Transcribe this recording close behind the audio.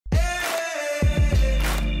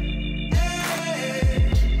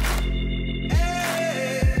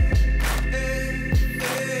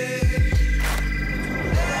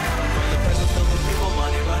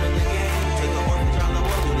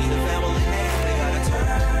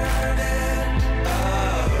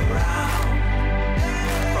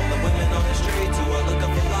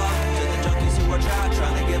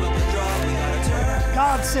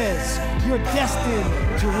You're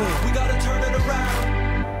destined to win. We gotta turn it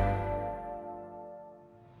around.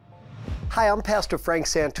 Hi, I'm Pastor Frank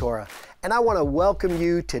Santora, and I want to welcome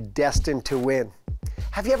you to Destined to Win.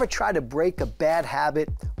 Have you ever tried to break a bad habit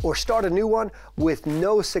or start a new one with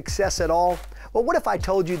no success at all? Well, what if I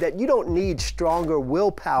told you that you don't need stronger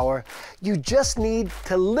willpower, you just need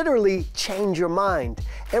to literally change your mind.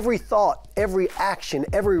 Every thought, every action,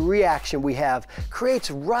 every reaction we have creates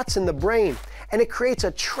ruts in the brain, and it creates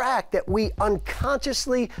a track that we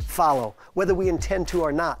unconsciously follow, whether we intend to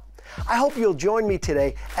or not. I hope you'll join me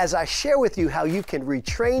today as I share with you how you can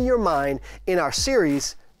retrain your mind in our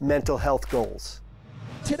series, Mental Health Goals.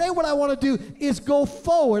 Today what I want to do is go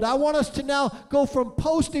forward. I want us to now go from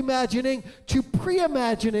post-imagining to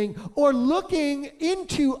pre-imagining, or looking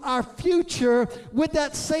into our future with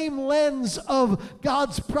that same lens of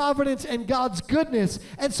God's providence and God's goodness.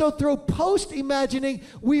 And so through post-imagining,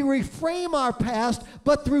 we reframe our past,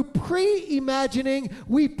 but through pre-imagining,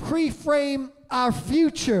 we pre-frame our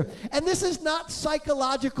future. And this is not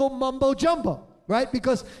psychological mumbo-jumbo. Right?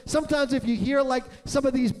 Because sometimes if you hear like some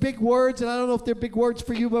of these big words, and I don't know if they're big words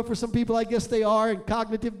for you, but for some people I guess they are, and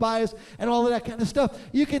cognitive bias and all of that kind of stuff,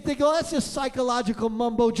 you can think, oh, that's just psychological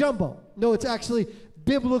mumbo jumbo. No, it's actually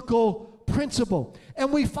biblical principle.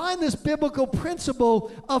 And we find this biblical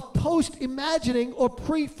principle of post-imagining or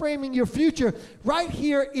pre-framing your future right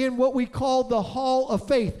here in what we call the Hall of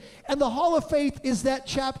Faith. And the Hall of Faith is that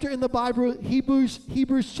chapter in the Bible, Hebrews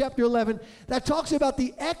chapter 11, that talks about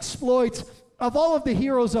the exploits of all of the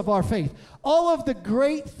heroes of our faith, all of the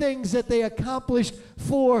great things that they accomplished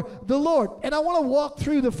for the Lord. And I want to walk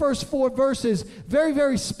through the first 4 verses very,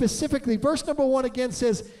 very specifically. Verse number 1 again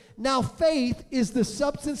says, "Now faith is the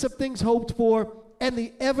substance of things hoped for and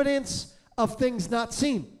the evidence of things not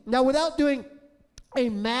seen." Now, without doing a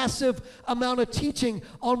massive amount of teaching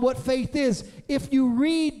on what faith is, if you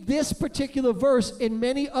read this particular verse in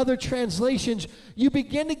many other translations, you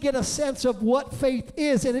begin to get a sense of what faith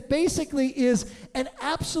is. And it basically is an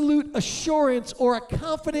absolute assurance or a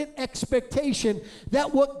confident expectation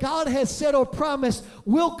that what God has said or promised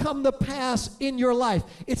will come to pass in your life.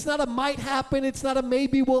 It's not a might happen. It's not a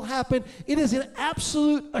maybe will happen. It is an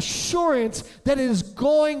absolute assurance that it is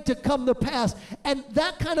going to come to pass. And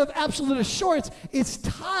that kind of absolute assurance is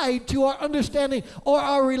tied to our understanding or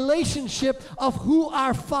our relationship of who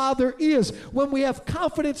our Father is. When we have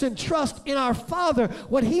confidence and trust in our Father,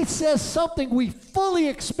 when He says something, we fully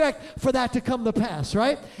expect for that to come to pass,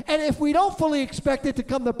 right? And if we don't fully expect it to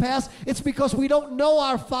come to pass, it's because we don't know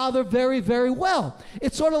our Father very, very well.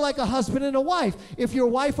 It's sort of like a husband and a wife. If your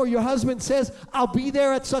wife or your husband says, "I'll be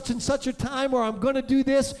there at such and such a time," or "I'm going to do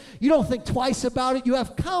this," you don't think twice about it. You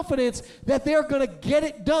have confidence that they're going to get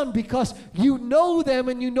it done because you know them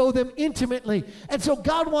and you know them intimately. And so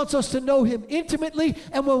God wants us to know Him intimately,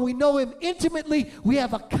 and when we know Him intimately, we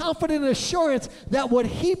have a confident assurance that what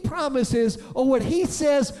He promises or what He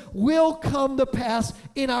says will come to pass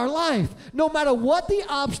in our life, no matter what the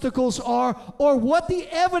obstacles are or what the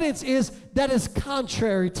evidence is that is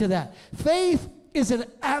contrary to that. Faith is an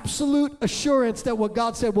absolute assurance that what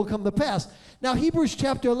God said will come to pass. Now, Hebrews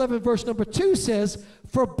chapter 11, verse number 2 says,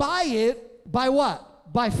 "For by it," by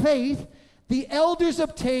what? By faith, "the elders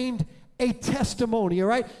obtained a testimony," all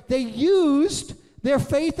right? They used their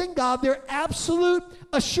faith in God, their absolute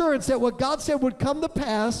assurance that what God said would come to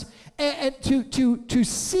pass, and to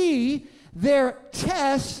see their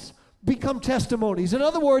tests become testimonies. In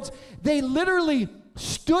other words, they literally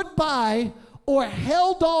stood by or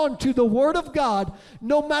held on to the Word of God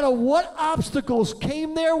no matter what obstacles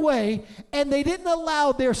came their way, and they didn't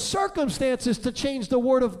allow their circumstances to change the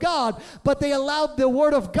Word of God, but they allowed the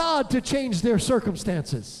Word of God to change their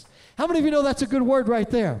circumstances. How many of you know that's a good word right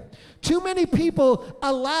there? Too many people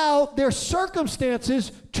allow their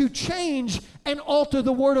circumstances to change and alter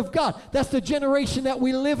the Word of God. That's the generation that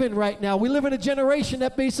we live in right now. We live in a generation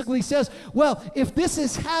that basically says, well, if this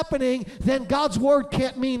is happening, then God's Word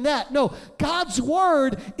can't mean that. No, God's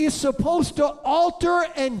Word is supposed to alter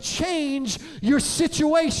and change your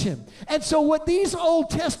situation. And so what these Old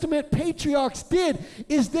Testament patriarchs did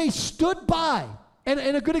is they stood by. And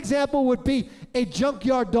a good example would be a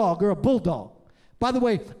junkyard dog or a bulldog. By the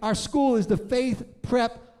way, our school is the Faith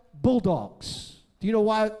Prep Bulldogs. Do you know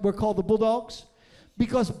why we're called the Bulldogs?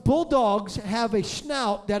 Because bulldogs have a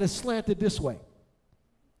snout that is slanted this way,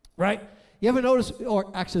 right? You ever notice,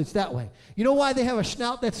 or actually it's that way. You know why they have a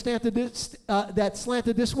snout that's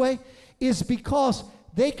slanted this way? Is because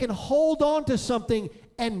they can hold on to something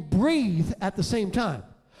and breathe at the same time.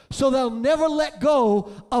 So they'll never let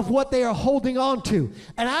go of what they are holding on to.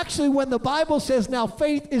 And actually, when the Bible says now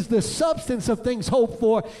faith is the substance of things hoped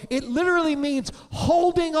for, it literally means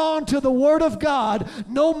holding on to the Word of God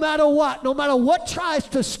no matter what tries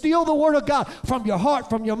to steal the Word of God from your heart,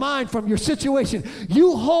 from your mind, from your situation.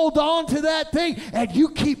 You hold on to that thing and you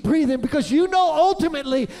keep breathing, because you know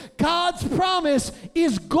ultimately God's promise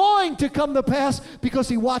is going to come to pass, because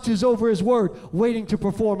He watches over His Word, waiting to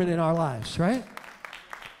perform it in our lives, right?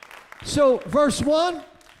 So verse 1,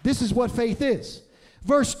 this is what faith is.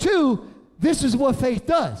 Verse 2, this is what faith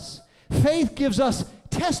does. Faith gives us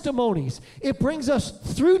testimonies. It brings us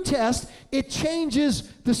through tests. It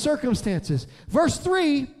changes the circumstances. Verse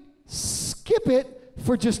 3, skip it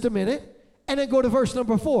for just a minute, and then go to verse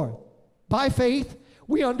number 4. By faith,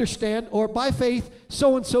 we understand, or by faith,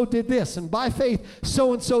 so-and-so did this, and by faith,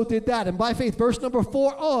 so-and-so did that, and by faith, verse number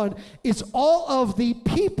 4 on, is all of the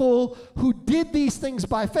people who did these things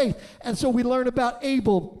by faith. And so we learn about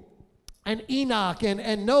Abel, and Enoch,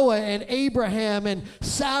 and Noah, and Abraham, and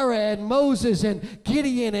Sarah, and Moses, and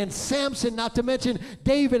Gideon, and Samson, not to mention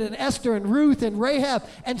David, and Esther, and Ruth, and Rahab,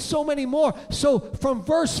 and so many more. So from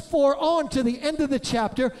verse 4 on to the end of the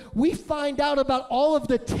chapter, we find out about all of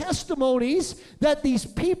the testimonies that these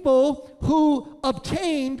people who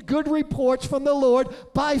obtained good reports from the Lord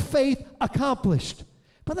by faith accomplished.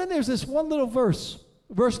 But then there's this one little verse,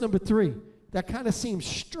 verse number 3, that kind of seems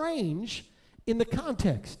strange in the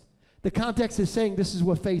context. The context is saying this is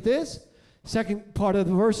what faith is. Second part of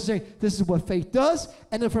the verse is saying this is what faith does.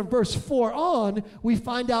 And then from verse 4 on, we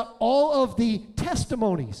find out all of the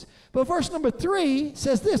testimonies. But verse number 3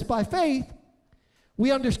 says this: by faith,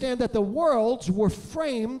 we understand that the worlds were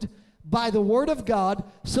framed by the word of God,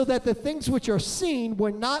 so that the things which are seen were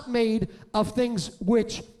not made of things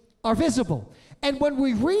which are visible. And when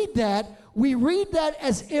we read that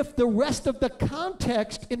as if the rest of the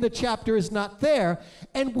context in the chapter is not there,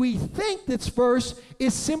 and we think this verse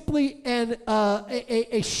is simply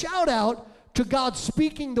a shout out to God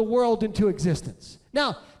speaking the world into existence.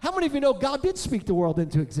 Now, how many of you know God did speak the world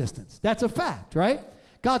into existence? That's a fact, right?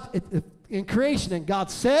 God, in creation, and God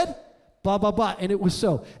said, blah, blah, blah, and it was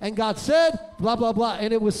so. And God said, blah, blah, blah,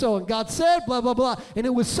 and it was so. And God said, blah, blah, blah, and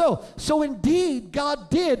it was so. So indeed,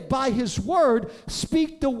 God did, by His word,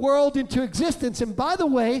 speak the world into existence. And by the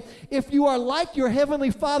way, if you are like your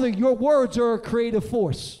Heavenly Father, your words are a creative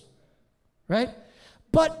force, right?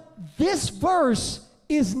 But this verse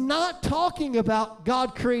is not talking about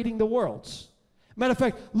God creating the worlds. Matter of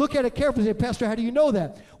fact, look at it carefully. Say, Pastor, how do you know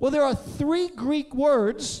that? Well, there are 3 Greek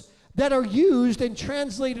words that are used and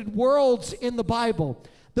translated worlds in the Bible.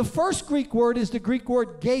 The first Greek word is the Greek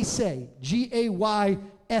word geise,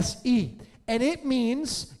 G-A-Y-S-E. And it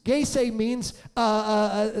means, geise means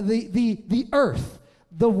the earth,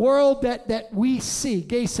 the world that we see,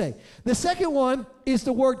 geise. The second one is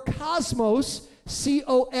the word cosmos,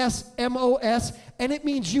 C-O-S-M-O-S, and it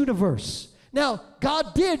means universe. Now,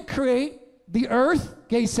 God did create the earth,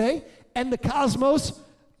 geise, and the cosmos,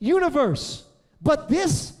 universe. But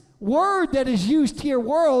this word that is used here,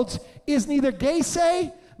 worlds, is neither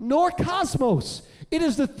geise nor cosmos. It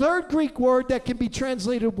is the third Greek word that can be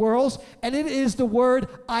translated worlds, and it is the word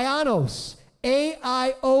ionos, A-I-O-N-O-S,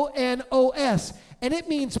 and it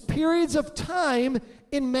means periods of time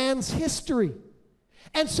in man's history.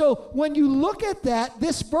 And so when you look at that,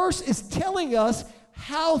 this verse is telling us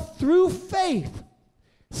how through faith,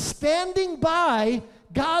 standing by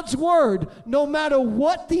God's word, no matter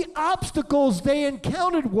what the obstacles they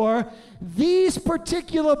encountered were, these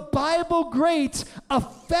particular Bible greats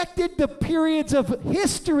affected the periods of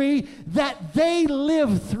history that they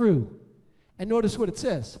lived through. And notice what it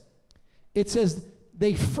says. It says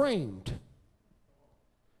they framed.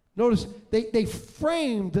 Notice they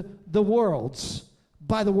framed the worlds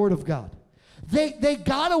by the word of God. They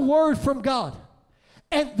got a word from God,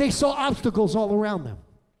 and they saw obstacles all around them.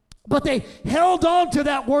 But they held on to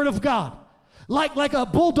that word of God. Like a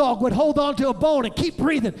bulldog would hold on to a bone and keep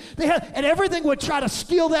breathing. And everything would try to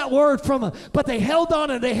steal that word from them. But they held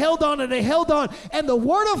on and they held on and they held on. And the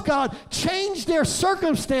word of God changed their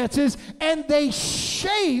circumstances, and they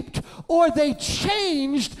shaped, or they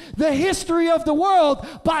changed, the history of the world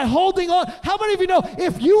by holding on. How many of you know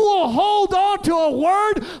if you will hold on to a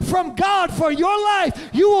word from God for your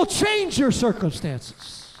life, you will change your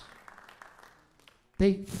circumstances?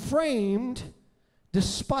 They framed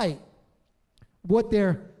despite what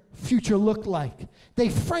their future looked like. They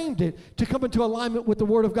framed it to come into alignment with the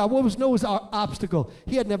word of God. What was Noah's obstacle?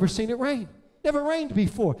 He had never seen it rain. Never rained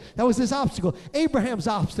before. That was his obstacle. Abraham's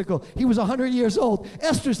obstacle. He was 100 years old.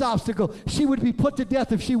 Esther's obstacle. She would be put to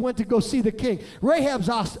death if she went to go see the king. Rahab's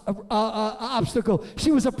obstacle.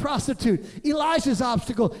 She was a prostitute. Elijah's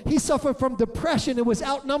obstacle. He suffered from depression and was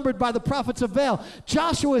outnumbered by the prophets of Baal.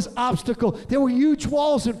 Joshua's obstacle. There were huge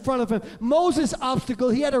walls in front of him. Moses'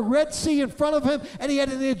 obstacle. He had a Red Sea in front of him and he had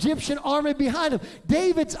an Egyptian army behind him.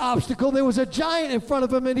 David's obstacle. There was a giant in front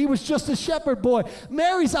of him and he was just a shepherd boy.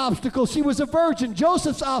 Mary's obstacle. She was a virgin.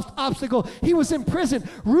 Joseph's obstacle, he was in prison.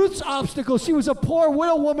 Ruth's obstacle, she was a poor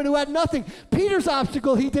widow woman who had nothing. Peter's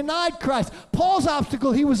obstacle, he denied Christ. Paul's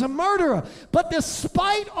obstacle, he was a murderer. But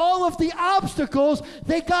despite all of the obstacles,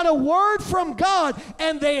 they got a word from God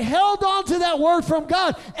and they held on to that word from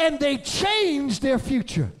God and they changed their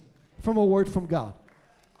future from a word from God.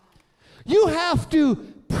 You have to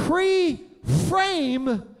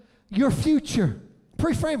pre-frame your future.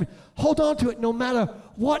 Pre-frame it. Hold on to it no matter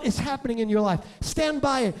what is happening in your life. Stand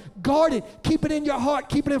by it. Guard it. Keep it in your heart.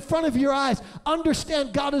 Keep it in front of your eyes.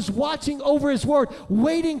 Understand God is watching over his word,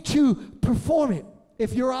 waiting to perform it.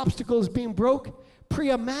 If your obstacle is being broke,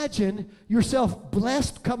 pre-imagine yourself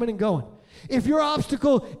blessed coming and going. If your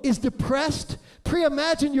obstacle is depressed,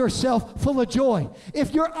 pre-imagine yourself full of joy.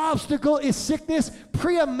 If your obstacle is sickness,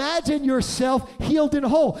 pre-imagine yourself healed and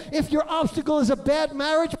whole. If your obstacle is a bad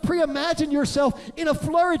marriage, pre-imagine yourself in a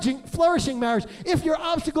flourishing marriage. If your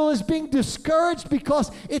obstacle is being discouraged because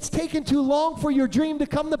it's taken too long for your dream to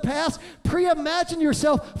come to pass, pre-imagine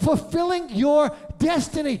yourself fulfilling your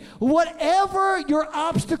destiny. Whatever your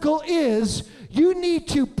obstacle is, you need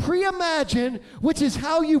to pre-imagine, which is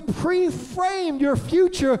how you pre-frame your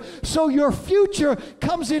future so your future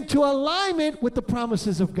comes into alignment with the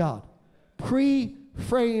promises of God.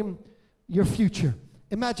 Pre-frame your future.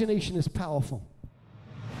 Imagination is powerful.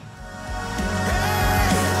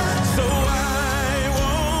 So I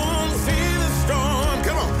won't see the storm.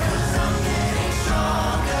 Come on. 'Cause I'm getting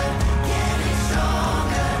stronger, getting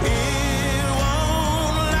stronger. It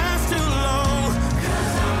won't last too long.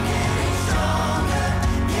 'Cause I'm getting stronger,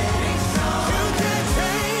 getting stronger. You can't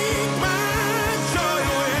take my joy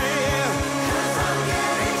away. 'Cause I'm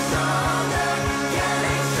getting stronger,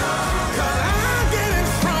 getting stronger. 'Cause I'm getting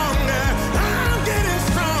stronger, I'm getting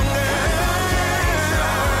stronger.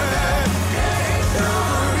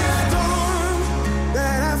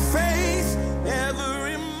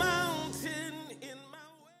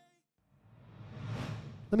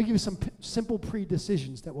 Let me give you some simple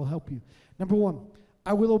pre-decisions that will help you. Number one,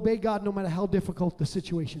 I will obey God no matter how difficult the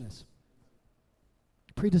situation is.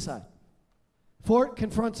 Pre-decide. Before it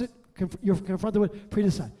confronts it, you're confronted with,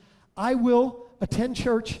 pre-decide. I will attend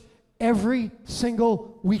church every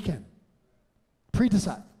single weekend.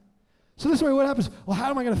 Pre-decide. So this way what happens, well,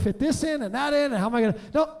 how am I going to fit this in and that in, and how am I going to,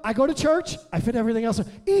 no, I go to church, I fit everything else in.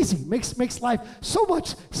 Easy, makes life so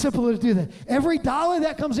much simpler to do that. Every dollar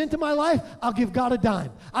that comes into my life, I'll give God a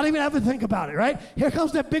dime. I don't even have to think about it, right? Here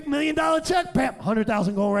comes that big $1 million check, bam,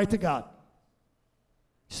 100,000 going right to God.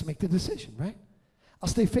 Just make the decision, right? I'll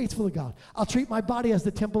stay faithful to God. I'll treat my body as the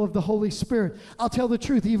temple of the Holy Spirit. I'll tell the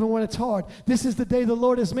truth even when it's hard. This is the day the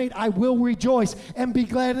Lord has made. I will rejoice and be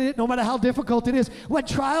glad in it no matter how difficult it is. When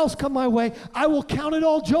trials come my way, I will count it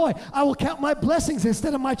all joy. I will count my blessings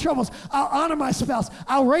instead of my troubles. I'll honor my spouse.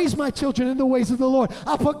 I'll raise my children in the ways of the Lord.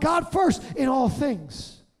 I'll put God first in all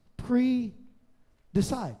things.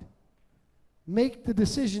 Pre-decide. Make the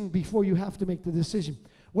decision before you have to make the decision.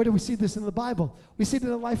 Where do we see this in the Bible? We see it in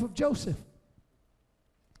the life of Joseph.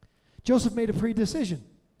 Joseph made a pre-decision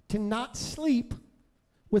to not sleep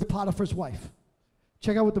with Potiphar's wife.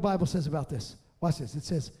 Check out what the Bible says about this. Watch this. It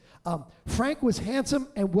says, Frank was handsome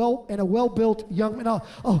and a well-built young man.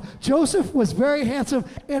 Joseph was very handsome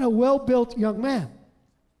and a well-built young man.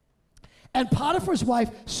 And Potiphar's wife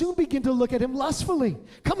soon began to look at him lustfully.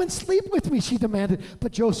 Come and sleep with me, she demanded.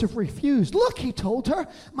 But Joseph refused. Look, he told her,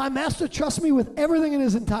 my master trusts me with everything in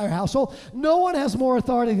his entire household. No one has more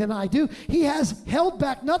authority than I do. He has held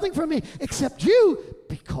back nothing from me except you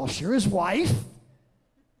because you're his wife.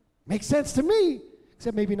 Makes sense to me,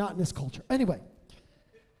 except maybe not in this culture. Anyway,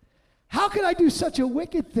 how could I do such a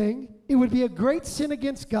wicked thing? It would be a great sin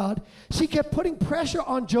against God. She kept putting pressure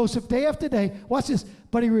on Joseph day after day. Watch this.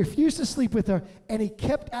 But he refused to sleep with her, and he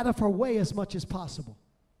kept out of her way as much as possible.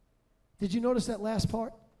 Did you notice that last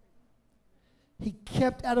part? He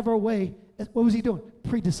kept out of her way. What was he doing?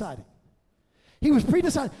 Pre-deciding. He was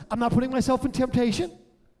pre-deciding. I'm not putting myself in temptation,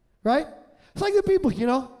 right? It's like the people,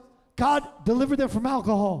 God delivered them from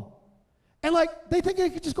alcohol. And they think they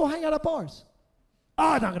could just go hang out at bars.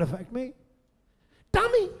 Oh, it's not going to affect me.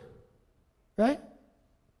 Dummy. Right?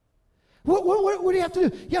 What do you have to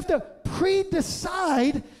do? You have to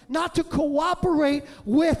pre-decide not to cooperate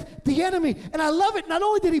with the enemy. And I love it. Not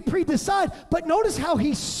only did he pre-decide, but notice how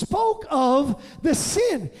he spoke of the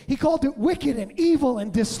sin. He called it wicked and evil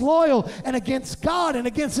and disloyal and against God and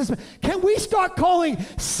against his. Can we start calling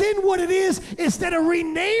sin what it is instead of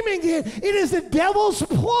renaming it? It is the devil's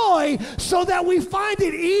ploy so that we find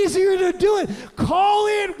it easier to do it. Call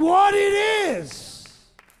it what it is.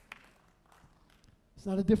 It's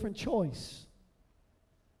not a different choice.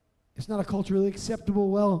 It's not a culturally acceptable,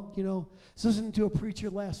 well, I was listening to a preacher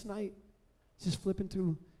last night, just flipping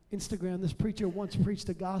through Instagram. This preacher once preached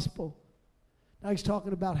the gospel. Now he's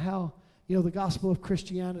talking about how, the gospel of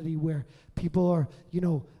Christianity where people are,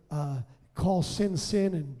 call sin,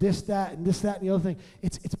 and this, that, and the other thing.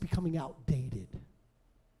 It's becoming outdated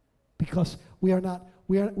because we are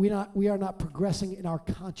not progressing in our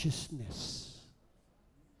consciousness.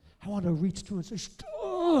 I want to reach through and say,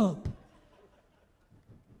 stop.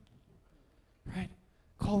 Right?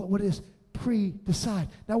 Call it what it is, pre-decide.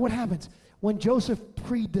 Now what happens? When Joseph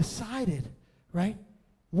pre-decided, right?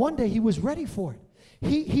 One day he was ready for it.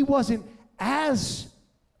 He wasn't as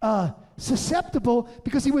susceptible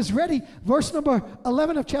because he was ready. Verse number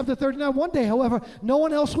 11 of chapter 39. One day, however, no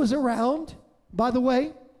one else was around. By the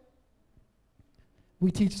way,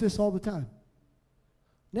 we teach this all the time.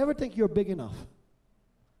 Never think you're big enough,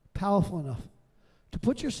 powerful enough to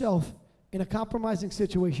put yourself in a compromising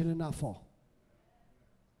situation and not fall.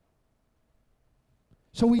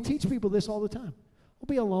 So we teach people this all the time. We'll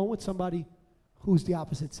be alone with somebody who's the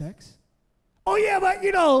opposite sex. Oh yeah, but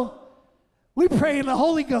we pray in the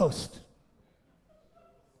Holy Ghost.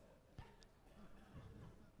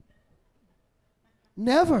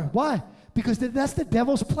 Never. Why? Because that's the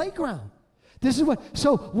devil's playground. This is what.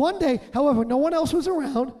 So one day, however, no one else was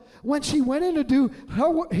around. When she went in to do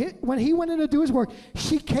when he went in to do his work,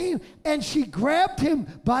 she came and she grabbed him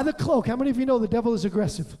by the cloak. How many of you know the devil is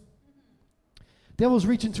aggressive? Devil's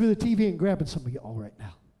reaching through the TV and grabbing some of y'all right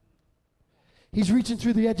now. He's reaching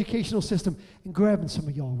through the educational system and grabbing some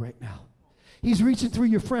of y'all right now. He's reaching through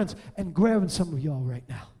your friends and grabbing some of y'all right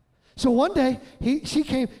now. So one day, she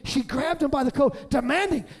came, she grabbed him by the coat,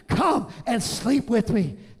 demanding, come and sleep with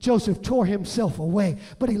me. Joseph tore himself away,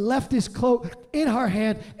 but he left his cloak in her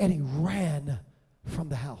hand and he ran from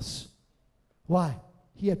the house. Why?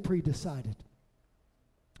 He had pre-decided.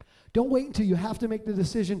 Don't wait until you have to make the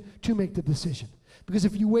decision to make the decision. Because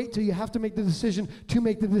if you wait till you have to make the decision to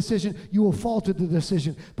make the decision, you will fall to the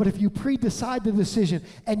decision. But if you pre-decide the decision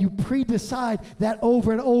and you pre-decide that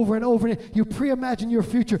over and over and over, you pre-imagine your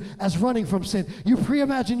future as running from sin. You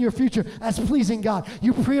pre-imagine your future as pleasing God.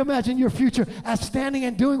 You pre-imagine your future as standing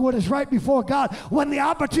and doing what is right before God. When the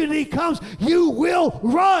opportunity comes, you will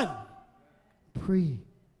run.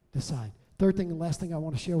 Pre-decide. Third thing and last thing I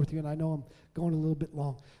want to share with you, and I know I'm going a little bit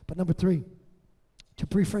long, but number 3, to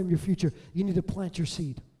pre-frame your future, you need to plant your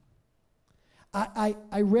seed. I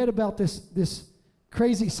read about this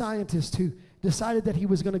crazy scientist who decided that he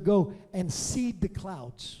was going to go and seed the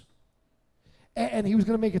clouds. And he was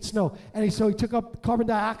going to make it snow. And so he took up carbon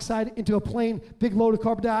dioxide into a plane, big load of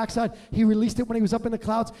carbon dioxide. He released it when he was up in the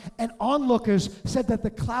clouds. And onlookers said that the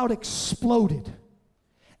cloud exploded.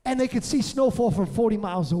 And they could see snowfall from 40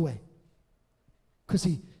 miles away. Because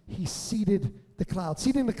he seeded the clouds.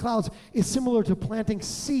 Seeding the clouds is similar to planting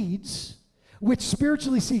seeds, which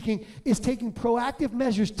spiritually speaking is taking proactive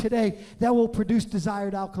measures today that will produce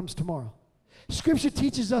desired outcomes tomorrow. Scripture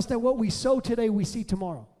teaches us that what we sow today, we see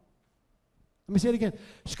tomorrow. Let me say it again.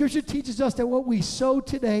 Scripture teaches us that what we sow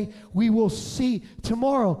today, we will see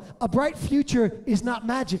tomorrow. A bright future is not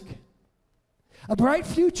magic. A bright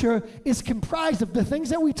future is comprised of the things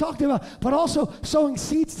that we talked about, but also sowing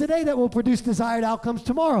seeds today that will produce desired outcomes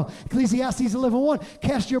tomorrow. Ecclesiastes 11:1,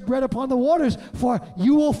 cast your bread upon the waters, for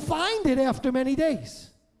you will find it after many days.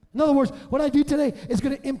 In other words, what I do today is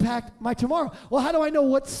going to impact my tomorrow. Well, how do I know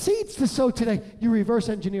what seeds to sow today? You reverse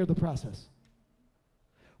engineer the process.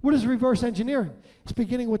 What is reverse engineering? It's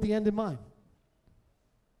beginning with the end in mind.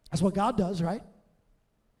 That's what God does, right?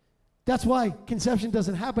 That's why conception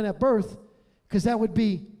doesn't happen at birth, because that would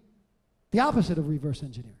be the opposite of reverse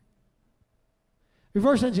engineering.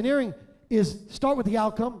 Reverse engineering is start with the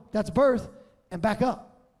outcome, that's birth, and back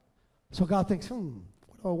up. So God thinks, what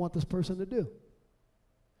do I want this person to do?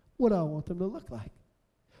 What do I want them to look like?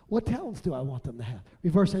 What talents do I want them to have?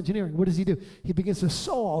 Reverse engineering, what does he do? He begins to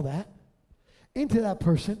sow all that into that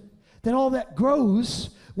person. Then all that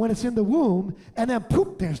grows when it's in the womb, and then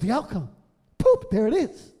poop, there's the outcome. Poop, there it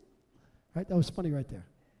is. Right? That was funny right there.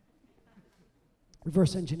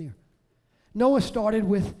 Reverse engineer. Noah started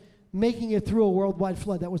with making it through a worldwide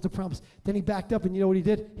flood. That was the promise. Then he backed up, and you know what he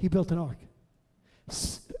did? He built an ark.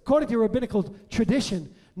 According to rabbinical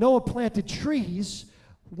tradition, Noah planted trees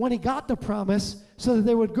when he got the promise so that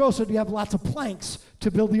they would grow, so that you have lots of planks to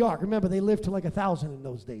build the ark. Remember, they lived to like 1,000 in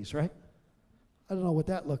those days, right? I don't know what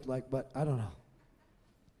that looked like, but I don't know.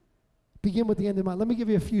 Begin with the end in mind. Let me give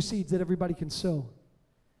you a few seeds that everybody can sow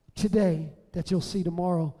today that you'll see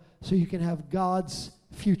tomorrow so you can have God's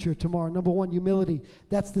future tomorrow. Number one, humility.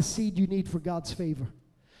 That's the seed you need for God's favor.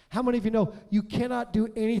 How many of you know you cannot do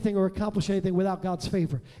anything or accomplish anything without God's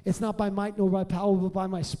favor? It's not by might nor by power, but by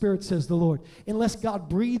my Spirit, says the Lord. Unless God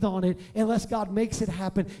breathes on it, unless God makes it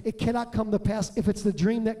happen, it cannot come to pass if it's the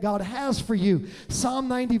dream that God has for you. Psalm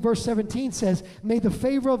 90 verse 17 says, may the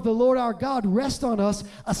favor of the Lord our God rest on us,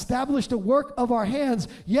 establish the work of our hands.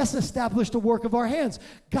 Yes, establish the work of our hands.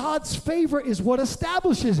 God's favor is what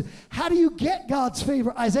establishes. How do you get God's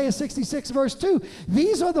favor? Isaiah 66 verse 2.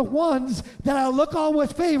 These are the ones that I look on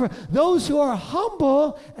with favor, those who are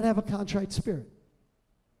humble and have a contrite spirit.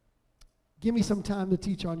 Give me some time to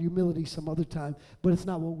teach on humility some other time, but it's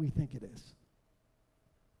not what we think it is.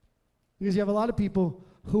 Because you have a lot of people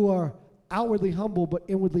who are outwardly humble but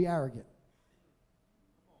inwardly arrogant.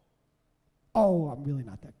 Oh, I'm really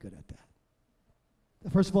not that good at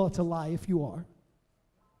that. First of all, it's a lie if you are.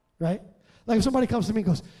 Right? Like if somebody comes to me and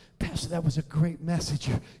goes, Pastor, that was a great message.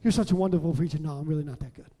 You're such a wonderful preacher. No, I'm really not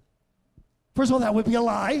that good. First of all, that would be a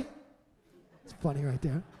lie. It's funny right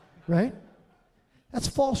there, right? That's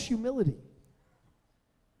false humility,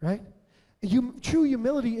 right? True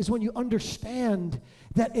humility is when you understand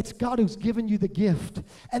that it's God who's given you the gift,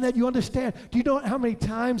 and that you understand. Do you know how many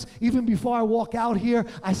times, even before I walk out here,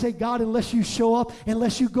 I say, God, unless you show up,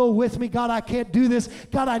 unless you go with me, God, I can't do this.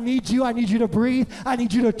 God, I need you. I need you to breathe. I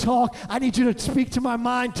need you to talk. I need you to speak to my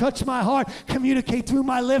mind, touch my heart, communicate through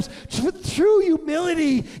my lips. True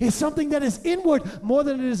humility is something that is inward more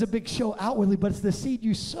than it is a big show outwardly, but it's the seed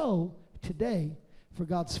you sow today for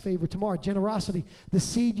God's favor tomorrow. Generosity, the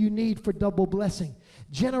seed you need for double blessing.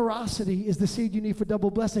 Generosity is the seed you need for double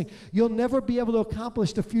blessing. You'll never be able to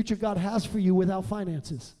accomplish the future God has for you without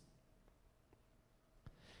finances.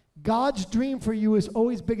 God's dream for you is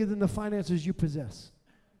always bigger than the finances you possess.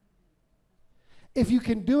 If you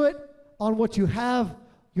can do it on what you have,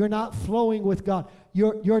 you're not flowing with God.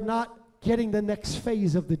 You're not getting the next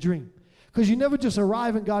phase of the dream. Because you never just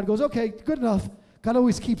arrive and God goes, okay, good enough. God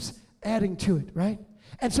always keeps adding to it, right?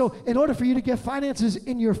 And so in order for you to get finances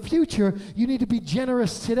in your future, you need to be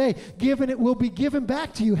generous today. Give and it will be given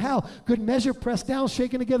back to you. How? Good measure, pressed down,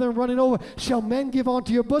 shaken together, and running over. Shall men give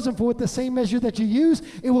unto your bosom? For with the same measure that you use,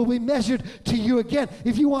 it will be measured to you again.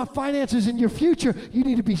 If you want finances in your future, you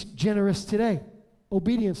need to be generous today.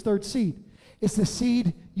 Obedience, third seed. It's the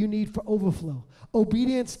seed you need for overflow.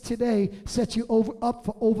 Obedience today sets you up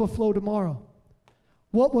for overflow tomorrow.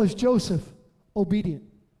 What was Joseph? Obedient.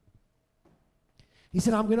 He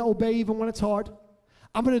said, I'm going to obey even when it's hard.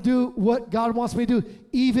 I'm going to do what God wants me to do,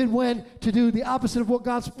 even when to do the opposite of what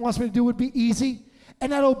God wants me to do would be easy.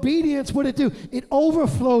 And that obedience, what did it do? It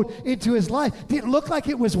overflowed into his life. Didn't look like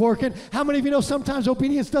it was working. How many of you know sometimes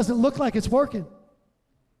obedience doesn't look like it's working?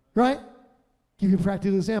 Right? Give you a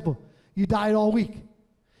practical example. You diet all week.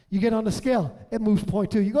 You get on the scale. It moves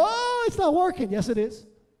 0.2. You go, oh, it's not working. Yes, it is.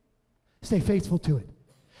 Stay faithful to it.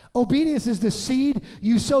 Obedience is the seed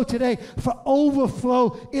you sow today for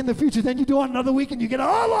overflow in the future. Then you do it another week and you get, oh,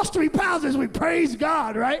 I lost 3 pounds as we praise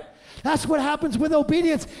God, right? That's what happens with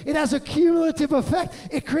obedience. It has a cumulative effect.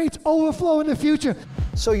 It creates overflow in the future.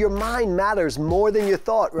 So your mind matters more than you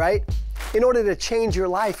thought, right? In order to change your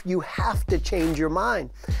life, you have to change your mind.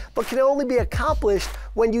 But can only be accomplished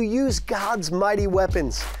when you use God's mighty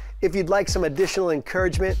weapons. If you'd like some additional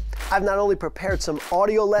encouragement, I've not only prepared some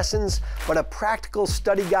audio lessons, but a practical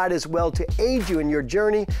study guide as well to aid you in your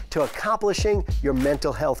journey to accomplishing your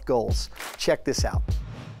mental health goals. Check this out.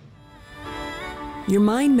 Your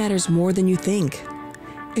mind matters more than you think.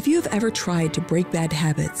 If you have ever tried to break bad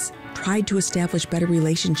habits, tried to establish better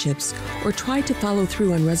relationships, or tried to follow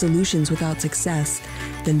through on resolutions without success,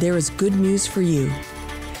 then there is good news for you.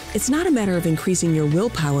 It's not a matter of increasing your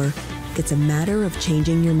willpower, it's a matter of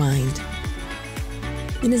changing your mind.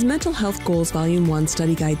 In his Mental Health Goals Volume 1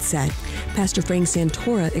 study guide set, Pastor Frank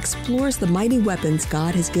Santora explores the mighty weapons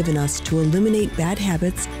God has given us to eliminate bad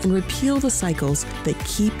habits and repeal the cycles that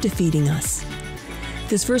keep defeating us.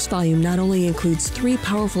 This first volume not only includes 3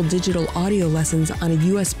 powerful digital audio lessons on a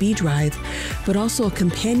USB drive, but also a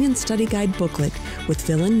companion study guide booklet with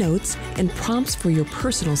fill-in notes and prompts for your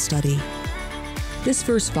personal study. This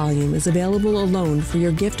first volume is available alone for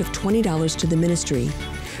your gift of $20 to the ministry.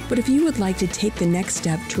 But if you would like to take the next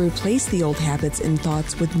step to replace the old habits and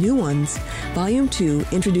thoughts with new ones, Volume 2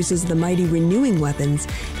 introduces the mighty renewing weapons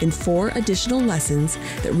in 4 additional lessons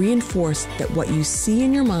that reinforce that what you see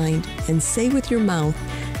in your mind and say with your mouth,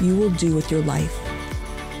 you will do with your life.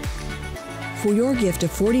 For your gift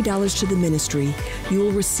of $40 to the ministry, you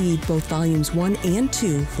will receive both Volumes 1 and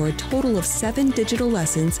 2 for a total of 7 digital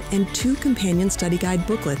lessons and 2 companion study guide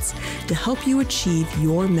booklets to help you achieve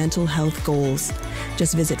your mental health goals.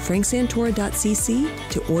 Just visit franksantora.cc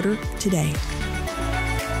to order today.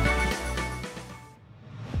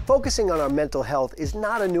 Focusing on our mental health is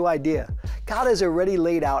not a new idea. God has already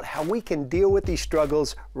laid out how we can deal with these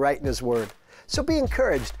struggles right in His Word. So be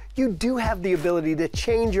encouraged. You do have the ability to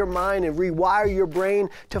change your mind and rewire your brain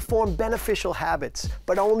to form beneficial habits,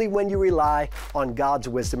 but only when you rely on God's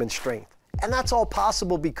wisdom and strength. And that's all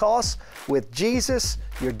possible because with Jesus,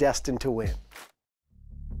 you're destined to win.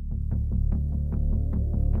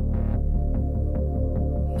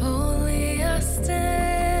 Holy, I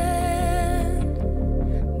stand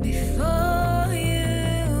before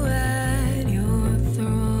you at your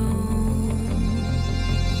throne.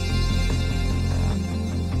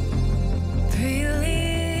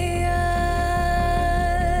 Freely I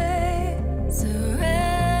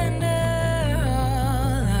surrender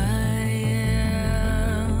all I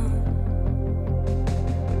am.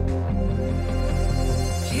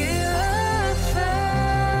 Here I found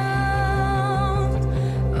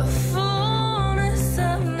a fullness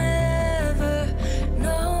I've never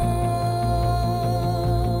known,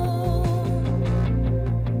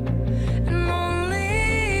 and only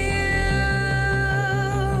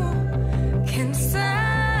you can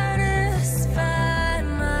satisfy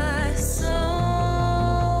my soul.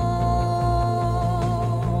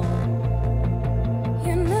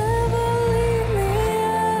 You never leave me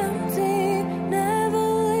empty, never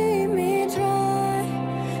leave me dry.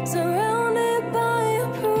 Surrounded by your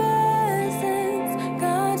presence,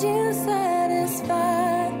 God, you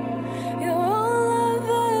satisfy. You're all I've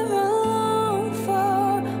ever longed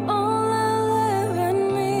for, all I'll ever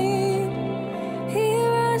need.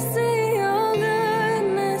 Here I see your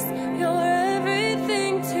goodness, you're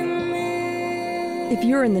everything to me. If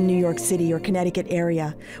you're in the New York City or Connecticut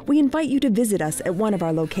area, we invite you to visit us at one of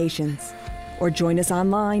our locations. Or join us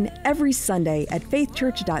online every Sunday at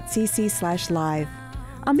faithchurch.cc/live.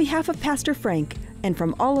 On behalf of Pastor Frank and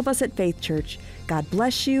from all of us at Faith Church, God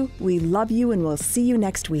bless you, we love you, and we'll see you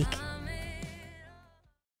next week.